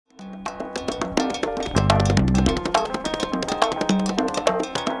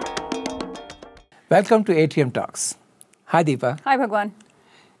Welcome to Atrium Talks. Hi, Deepa. Hi, Bhagwan.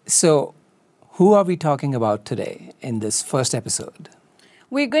 So, who are we talking about today in this first episode?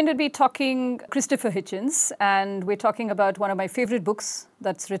 We're going to be talking Christopher Hitchens, and we're talking about one of my favorite books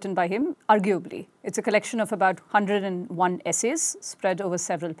that's written by him, arguably. It's a collection of about 101 essays spread over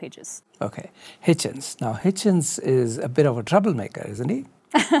several pages. Okay, Hitchens. Now, Hitchens is a bit of a troublemaker, isn't he?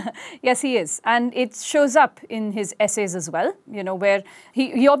 Yes, he is. And it shows up in his essays as well, where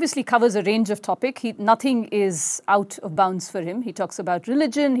he obviously covers a range of topics. Nothing is out of bounds for him. He talks about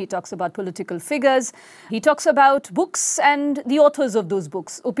religion, he talks about political figures, he talks about books and the authors of those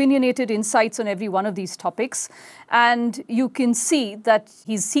books, opinionated insights on every one of these topics. And you can see that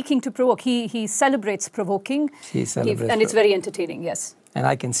he's seeking to provoke. He celebrates provoking. And it's very entertaining, yes. And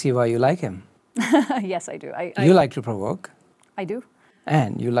I can see why you like him. Yes, I do. You like to provoke. I do.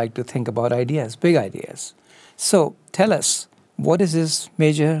 And you like to think about ideas, big ideas. So tell us, what is his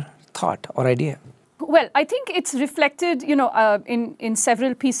major thought or idea? Well, I think it's reflected, in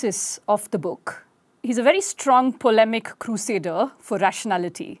several pieces of the book. He's a very strong polemic crusader for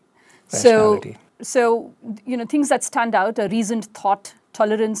rationality. So, things that stand out are reasoned thought,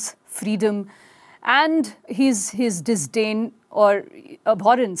 tolerance, freedom, and his disdain or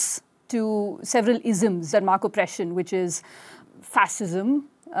abhorrence to several isms that mark oppression, which is fascism,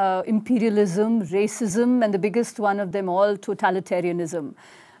 imperialism, racism, and the biggest one of them all, totalitarianism.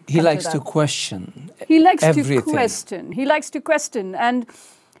 He likes to question. He likes everything. to question. He likes to question, and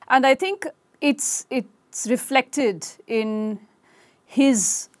I think it's reflected in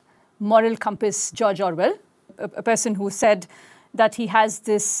his moral compass, George Orwell, a person who said that he has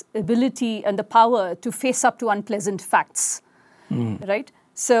this ability and the power to face up to unpleasant facts, right?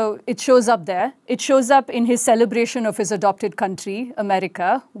 So it shows up there. It shows up in his celebration of his adopted country,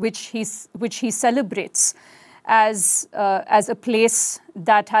 America, which he celebrates as a place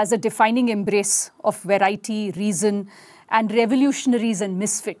that has a defining embrace of variety, reason, and revolutionaries and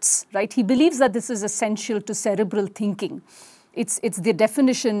misfits. Right? He believes that this is essential to cerebral thinking. It's the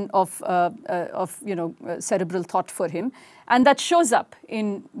definition of cerebral thought for him, and that shows up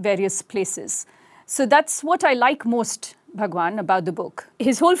in various places. So that's what I like most, Bhagwan, about the book.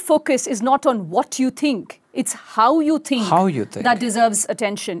 His whole focus is not on what you think, it's how you think that deserves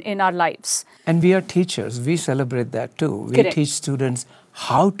attention in our lives. And we are teachers, we celebrate that too. We teach students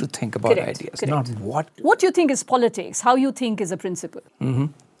how to think about ideas, not what. What you think is politics, how you think is a principle. Mm-hmm.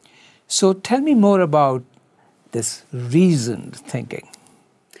 So tell me more about this reasoned thinking.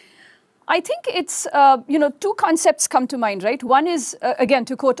 I think it's, two concepts come to mind, right? One is, again,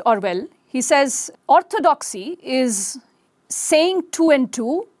 to quote Orwell, he says, orthodoxy is saying 2 and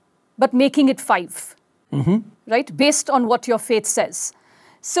 2, but making it 5, right? Based on what your faith says.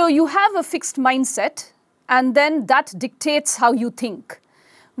 So you have a fixed mindset, and then that dictates how you think.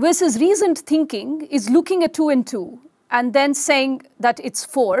 Versus reasoned thinking is looking at 2 and 2, and then saying that it's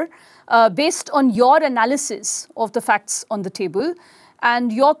 4, based on your analysis of the facts on the table,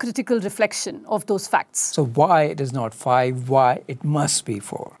 and your critical reflection of those facts. So why it is not 5, why it must be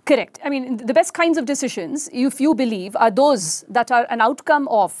 4. Correct. I mean, the best kinds of decisions, if you believe, are those that are an outcome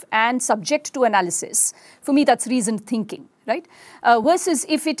of and subject to analysis. For me, that's reasoned thinking, right? Versus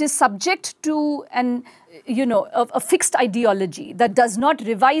if it is subject to a fixed ideology that does not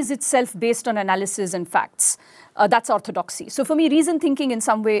revise itself based on analysis and facts, that's orthodoxy. So for me, reasoned thinking in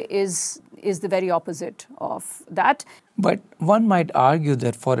some way is the very opposite of that. But one might argue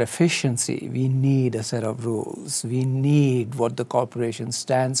that for efficiency, we need a set of rules. We need what the corporation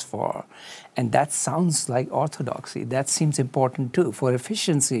stands for. And that sounds like orthodoxy. That seems important too. For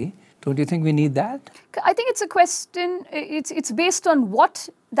efficiency, don't you think we need that? I think it's a question, it's based on what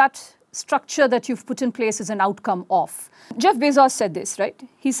that structure that you've put in place is an outcome of. Jeff Bezos said this, right?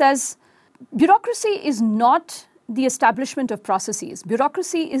 He says, bureaucracy is not the establishment of processes.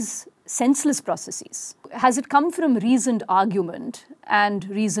 Bureaucracy is senseless processes. Has it come from reasoned argument and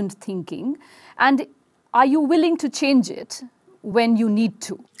reasoned thinking? And are you willing to change it when you need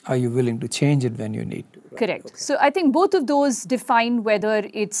to? Are you willing to change it when you need to? Right. Correct. Okay. So I think both of those define whether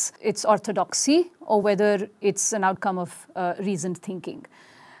it's orthodoxy or whether it's an outcome of reasoned thinking.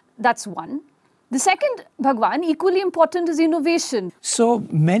 That's one. The second, Bhagwan, equally important is innovation. So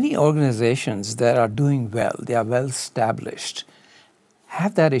many organizations that are doing well, they are well established,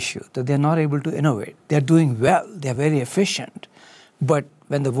 have that issue that they're not able to innovate. They're doing well, they're very efficient. But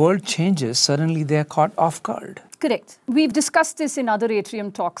when the world changes, suddenly they're caught off guard. Correct. We've discussed this in other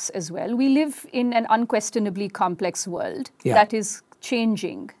Atrium talks as well. We live in an unquestionably complex world that is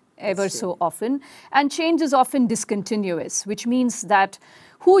changing ever so often. And change is often discontinuous, which means that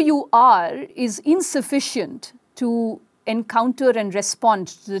who you are is insufficient to encounter and respond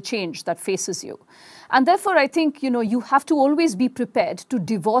to the change that faces you. And therefore, I think, you have to always be prepared to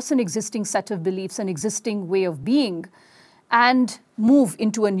divorce an existing set of beliefs, an existing way of being, and move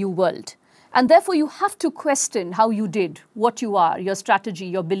into a new world. And therefore, you have to question how you did, what you are, your strategy,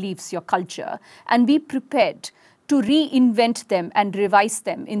 your beliefs, your culture, and be prepared to reinvent them and revise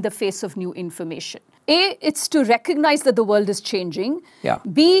them in the face of new information. A, it's to recognize that the world is changing. Yeah.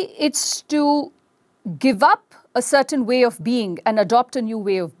 B, it's to give up a certain way of being and adopt a new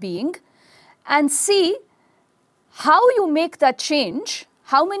way of being. And C, how you make that change.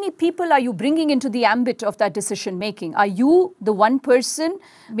 How many people are you bringing into the ambit of that decision making? Are you the one person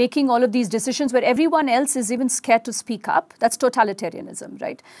making all of these decisions where everyone else is even scared to speak up? That's totalitarianism,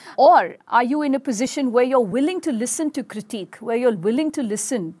 right? Or are you in a position where you're willing to listen to critique, where you're willing to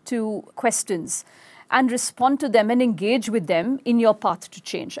listen to questions and respond to them and engage with them in your path to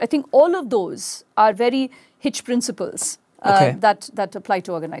change? I think all of those are very Hitch principles that apply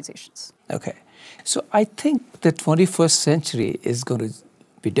to organizations. Okay. So I think the 21st century is going to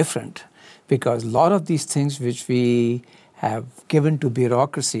be different, because a lot of these things which we have given to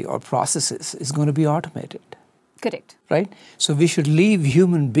bureaucracy or processes is going to be automated. Correct. Right? So we should leave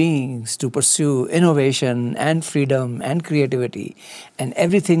human beings to pursue innovation and freedom and creativity, and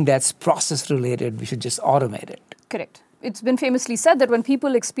everything that's process related, we should just automate it. Correct. It's been famously said that when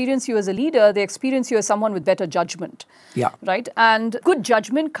people experience you as a leader, they experience you as someone with better judgment. Yeah. Right? And good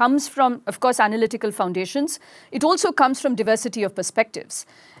judgment comes from, of course, analytical foundations. It also comes from diversity of perspectives.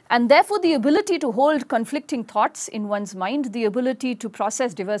 And therefore, the ability to hold conflicting thoughts in one's mind, the ability to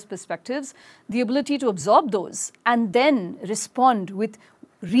process diverse perspectives, the ability to absorb those and then respond with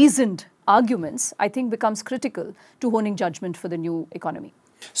reasoned arguments, I think becomes critical to honing judgment for the new economy.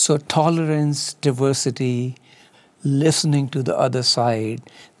 So tolerance, diversity, listening to the other side,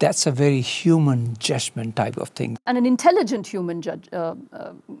 that's a very human judgment type of thing. And an intelligent human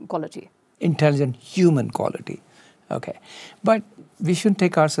quality. Intelligent human quality. Okay. But we shouldn't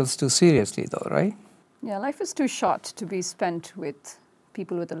take ourselves too seriously though, right? Yeah, life is too short to be spent with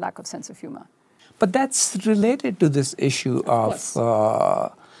people with a lack of sense of humor. But that's related to this issue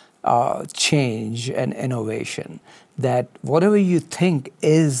of change and innovation, that whatever you think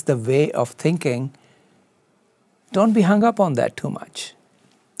is the way of thinking, don't be hung up on that too much.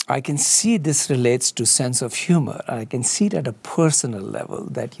 I can see this relates to sense of humor. I can see it at a personal level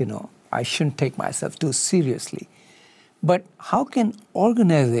that, I shouldn't take myself too seriously. But how can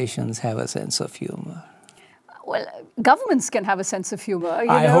organizations have a sense of humor? Well, governments can have a sense of humor.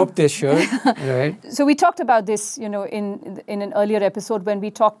 I hope they should, right? So we talked about this, in an earlier episode when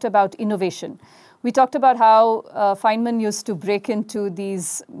we talked about innovation. We talked about how Feynman used to break into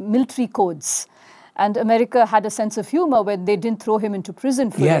these military codes. And America had a sense of humor when they didn't throw him into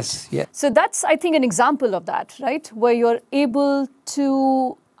prison for it. Yes. So that's, I think, an example of that, right? Where you're able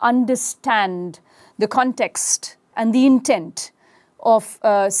to understand the context and the intent of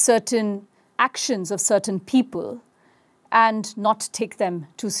certain actions of certain people and not take them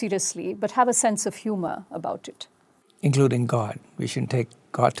too seriously, but have a sense of humor about it. Including God. We shouldn't take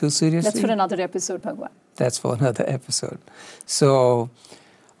God too seriously. That's for another episode, Bhagwan. That's for another episode. So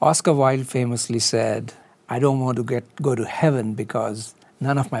Oscar Wilde famously said, I don't want to go to heaven because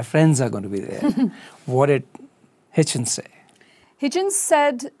none of my friends are going to be there. What did Hitchens say? Hitchens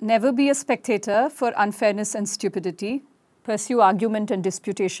said, never be a spectator for unfairness and stupidity. Pursue argument and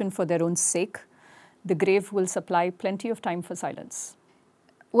disputation for their own sake. The grave will supply plenty of time for silence.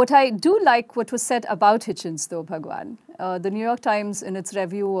 What I do like what was said about Hitchens, though, Bhagwan, the New York Times, in its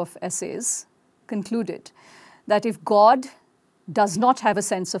review of essays, concluded that if God does not have a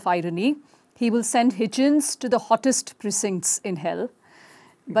sense of irony, he will send Hitchens to the hottest precincts in hell.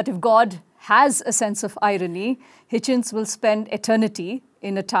 But if God has a sense of irony, Hitchens will spend eternity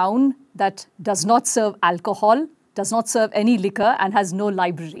in a town that does not serve alcohol, does not serve any liquor, and has no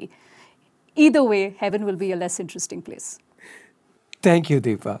library. Either way, heaven will be a less interesting place. Thank you,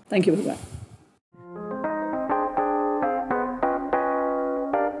 Deepa. Thank you, Bhagwan.